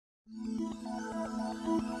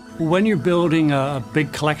When you're building a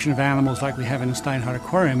big collection of animals like we have in a Steinhart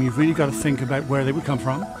Aquarium, you've really got to think about where they would come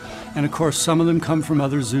from. And of course, some of them come from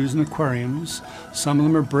other zoos and aquariums. Some of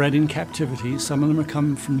them are bred in captivity. Some of them are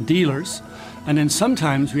come from dealers. And then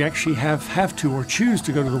sometimes we actually have to or choose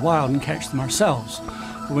to go to the wild and catch them ourselves.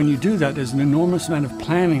 But when you do that, there's an enormous amount of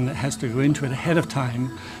planning that has to go into it ahead of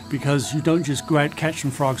time, because you don't just go out, catch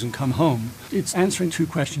some frogs and come home. It's answering two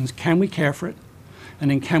questions. Can we care for it?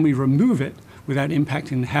 And then can we remove it without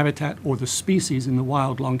impacting the habitat or the species in the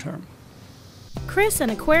wild long term? Chris, an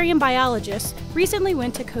aquarium biologist, recently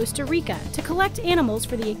went to Costa Rica to collect animals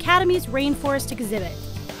for the Academy's rainforest exhibit.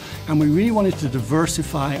 And we really wanted to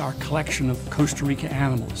diversify our collection of Costa Rica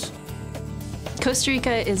animals. Costa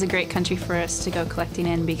Rica is a great country for us to go collecting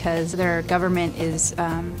in because their government is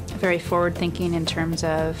very forward-thinking in terms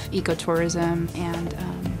of ecotourism and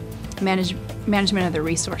management of the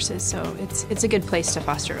resources, so it's a good place to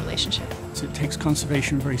foster a relationship. So it takes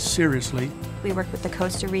conservation very seriously. We worked with the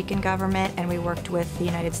Costa Rican government and we worked with the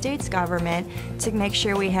United States government to make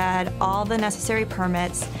sure we had all the necessary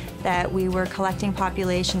permits, that we were collecting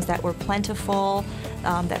populations that were plentiful,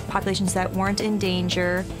 that populations that weren't in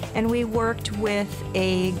danger, and we worked with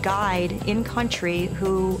a guide in country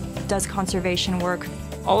who does conservation work.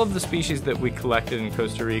 All of the species that we collected in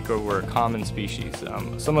Costa Rica were common species.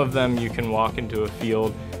 Some of them you can walk into a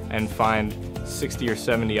field and find 60 or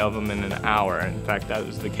 70 of them in an hour. In fact, that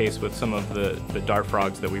was the case with some of the dart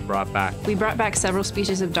frogs that we brought back. We brought back several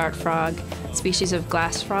species of dart frog, species of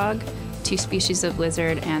glass frog, 2 species of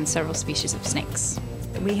lizard, and several species of snakes.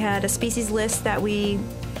 We had a species list that we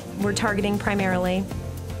were targeting primarily,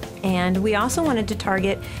 and we also wanted to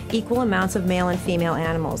target equal amounts of male and female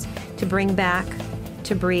animals to bring back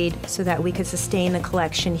to breed so that we could sustain the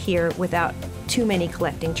collection here without too many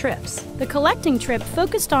collecting trips. The collecting trip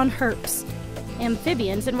focused on herps,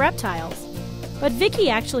 amphibians, and reptiles. But Vicki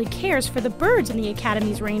actually cares for the birds in the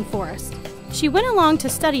Academy's rainforest. She went along to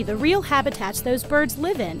study the real habitats those birds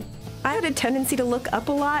live in. I had a tendency to look up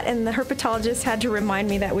a lot, and the herpetologist had to remind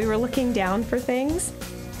me that we were looking down for things.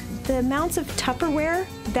 The amounts of Tupperware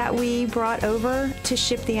that we brought over to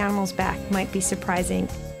ship the animals back might be surprising.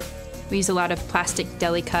 We use a lot of plastic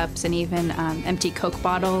deli cups and even empty Coke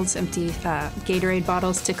bottles, empty Gatorade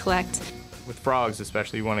bottles to collect. With frogs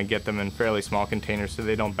especially, you want to get them in fairly small containers so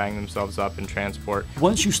they don't bang themselves up in transport.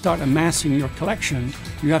 Once you start amassing your collection,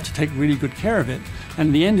 you have to take really good care of it. And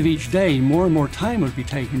at the end of each day, more and more time would be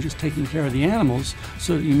taken just taking care of the animals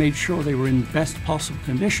so that you made sure they were in best possible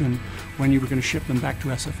condition when you were going to ship them back to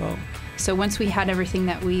SFO. So once we had everything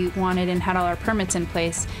that we wanted and had all our permits in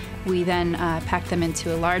place, we then packed them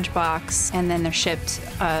into a large box, and then they're shipped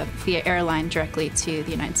via airline directly to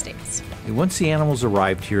the United States. Once the animals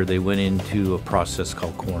arrived here, they went into a process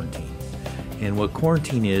called quarantine. And what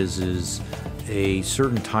quarantine is a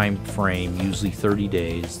certain time frame, usually 30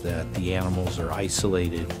 days, that the animals are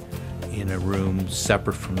isolated in a room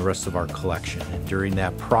separate from the rest of our collection. And during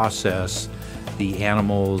that process, the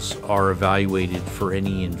animals are evaluated for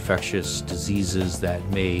any infectious diseases that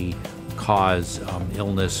may cause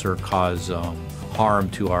illness or cause harm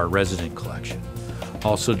to our resident collection.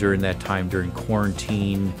 Also during that time, during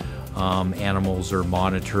quarantine, animals are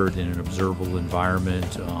monitored in an observable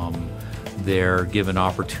environment. They're given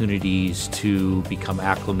opportunities to become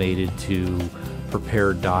acclimated to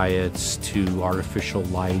prepared diets, to artificial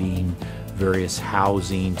lighting, various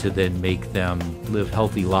housing, to then make them live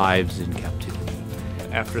healthy lives in captivity.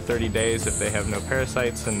 After 30 days, if they have no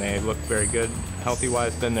parasites and they look very good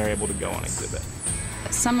healthy-wise, then they're able to go on exhibit.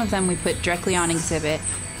 Some of them we put directly on exhibit,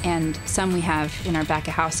 and some we have in our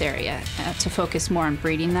back-of-house area to focus more on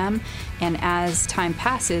breeding them. And as time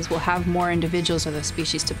passes, we'll have more individuals of those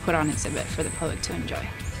species to put on exhibit for the public to enjoy.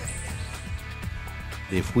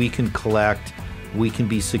 If we can collect, we can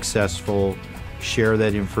be successful, share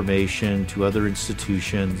that information to other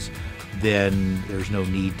institutions, then there's no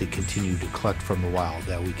need to continue to collect from the wild,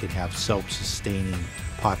 that we can have self-sustaining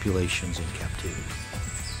populations in captivity.